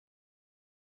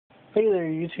Hey there,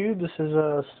 YouTube. This is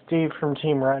Steve from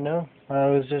Team Rhino. I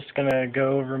was just gonna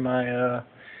go over my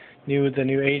the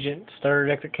new Agent starter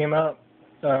deck that came out.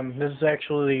 This is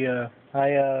actually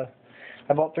I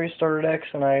bought 3 starter decks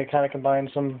and I kind of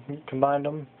combined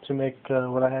them to make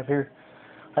what I have here.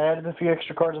 I added a few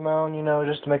extra cards of my own,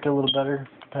 just to make it a little better,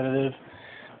 competitive.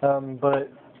 But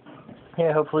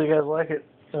yeah, hopefully you guys like it,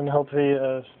 and hopefully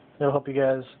it'll help you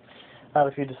guys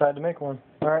out if you decide to make one.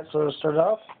 All right, so to start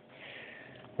off,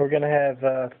 we're going to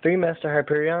have 3 Master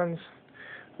Hyperions.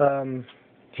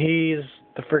 He's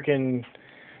the freaking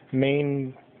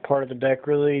main part of the deck,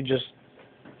 really. Just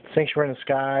Sanctuary in the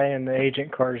Sky and the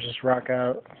Agent cards just rock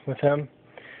out with him.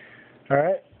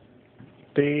 Alright.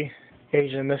 The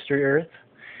Agent of Mystery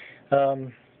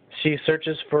Earth. She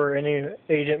searches for any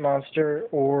Agent monster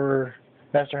or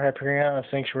Master Hyperion of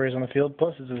Sanctuaries on the field,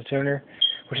 plus it's a tuner,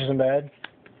 which isn't bad.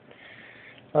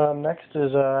 Next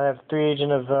is I have 3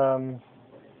 Agent of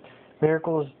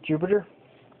Miracles Jupiter.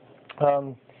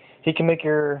 He can make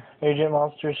your agent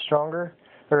monsters stronger,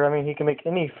 he can make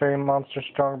any fairy monster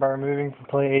stronger by removing from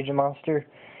play agent monster,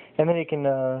 and then he can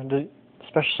do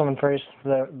special summon fairies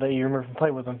that you remove from play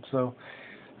with him. So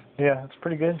yeah, it's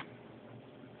pretty good.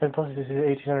 And plus this is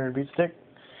 1800 beat stick.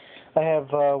 I have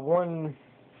 1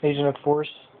 Agent of Force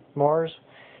Mars,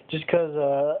 just because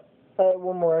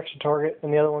one more extra target,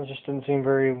 and the other ones just didn't seem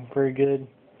very good.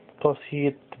 Plus he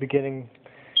at the beginning,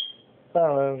 I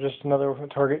don't know, just another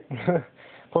target.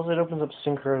 Plus it opens up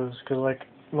synchros, because like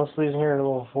most of these in here are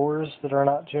level 4s that are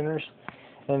not tuners.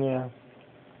 And yeah.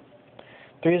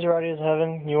 3 is already as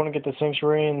heaven. You want to get the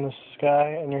Sanctuary in the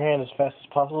Sky in your hand as fast as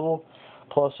possible.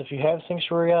 Plus if you have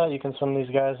Sanctuary out, you can summon these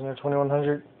guys in their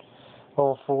 2100.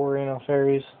 Level 4,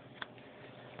 fairies.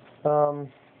 3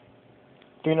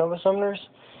 Nova Summoners.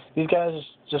 These guys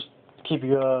just keep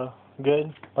you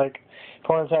good. Like,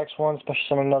 opponent attacks one, special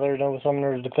summon another Nova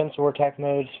Summoner, defense or attack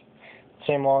modes,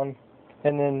 same one.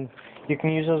 And then you can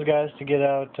use those guys to get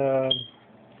out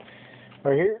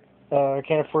right here.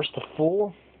 Can't Force the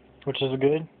Fool, which is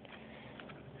good.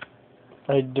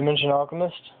 A Dimension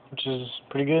Alchemist, which is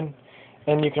pretty good.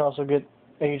 And you can also get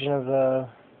Agent of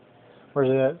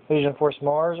Agent of Force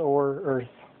Mars or Earth.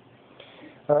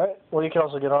 Alright, well you can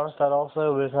also get Honest out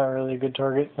also, but it's not really a good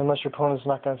target unless your opponent's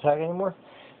not going to attack anymore.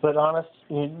 But Honest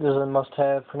is a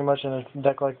must-have pretty much in a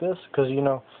deck like this, because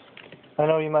I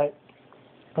know you might,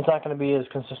 it's not going to be as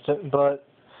consistent, but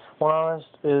 1 Honest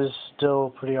is still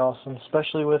pretty awesome,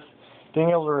 especially with being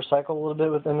able to recycle a little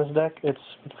bit within this deck. It's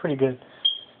pretty good.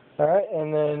 Alright,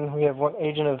 and then we have 1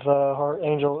 Agent of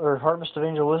Harvest of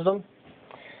Angel Wisdom.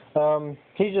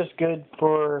 He's just good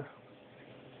for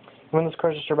when this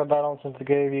card's destroyed by battle and sent to the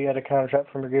grave, you got a counter trap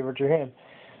from your grave or to your hand.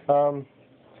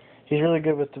 He's really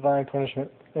good with Divine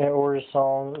Punishment or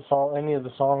any of the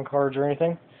song cards or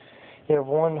anything. You have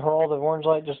 1 Herald of Orange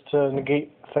Light just to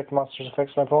negate effect monsters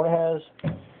effects my opponent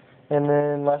has. And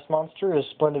then last monster is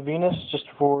Splendid Venus, just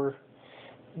for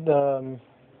your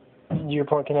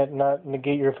opponent can not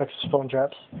negate your effects of spell and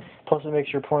traps. Plus it makes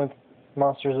your opponent's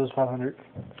monsters as 500.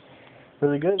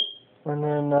 Really good. And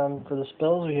then for the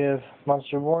spells we have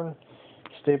Monster Born,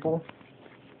 staple,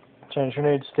 China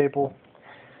Trinade, staple,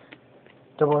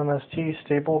 Double MST,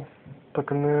 staple, Book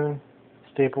of Moon,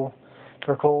 staple,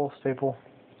 Dark Hole, staple.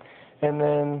 And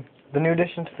then the new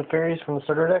addition to the fairies from the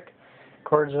starter deck,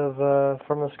 cards of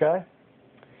From the Sky.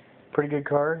 Pretty good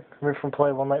card. Remove from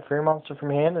play 1 Night Fairy monster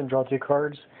from your hand and draw 2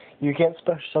 cards. You can't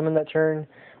special summon that turn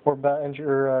or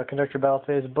conduct your battle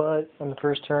phase, but on the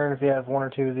first turn, if you have 1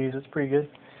 or 2 of these, it's pretty good.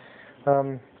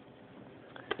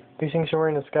 These things are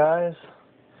in the skies.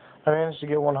 I managed to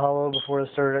get 1 hollow before the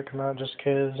starter deck came out, just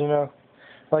because, I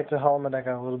like to hollow my deck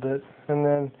out a little bit. And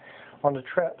then on the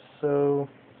traps. So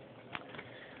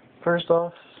first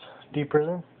off, Deep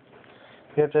Prison.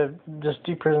 You have to have, just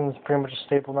Deep Prison is pretty much a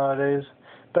staple nowadays.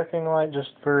 Beckoning Light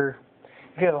just for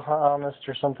if you have a Honest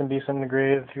or something decent in the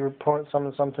grave. If your opponent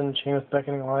summons something, chain with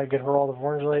Beckoning Light, get Herald of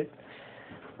Orange Light,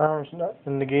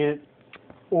 and negate it,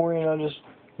 or just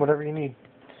whatever you need.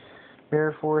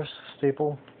 Mirror Force,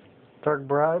 staple. Dark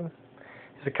Bribe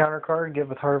is a counter card, get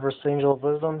with Harvest Angel of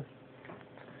Wisdom,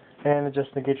 and it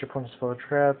just negates your opponent's spell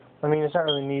trap. It's not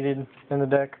really needed in the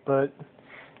deck, but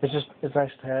it's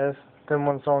nice to have. Then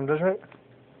 1 Solemn Judgment.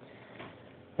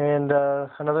 And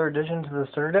another addition to the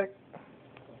starter deck,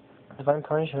 Divine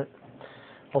Punishment.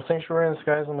 While Sanctuary in the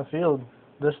Sky is on the field,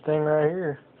 this thing right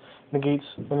here negates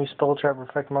any spell trap or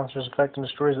effect monster's effect and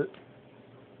destroys it.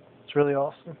 It's really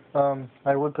awesome.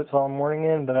 I would put Solemn Warning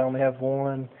in, but I only have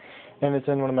 1, and it's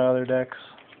in one of my other decks.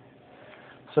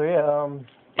 So yeah,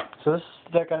 so this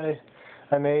is the deck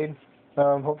I made.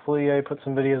 Hopefully I put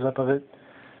some videos up of it,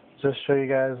 just show you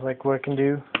guys like what it can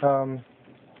do.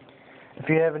 If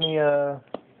you have any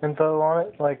info on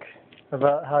it, like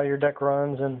about how your deck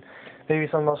runs and maybe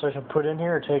something else I should put in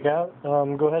here or take out,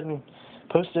 go ahead and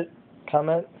post it.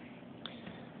 Comment,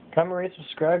 rate,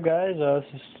 subscribe, guys. This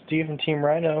is Steve from Team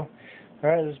Rhino.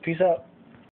 Alright, peace out.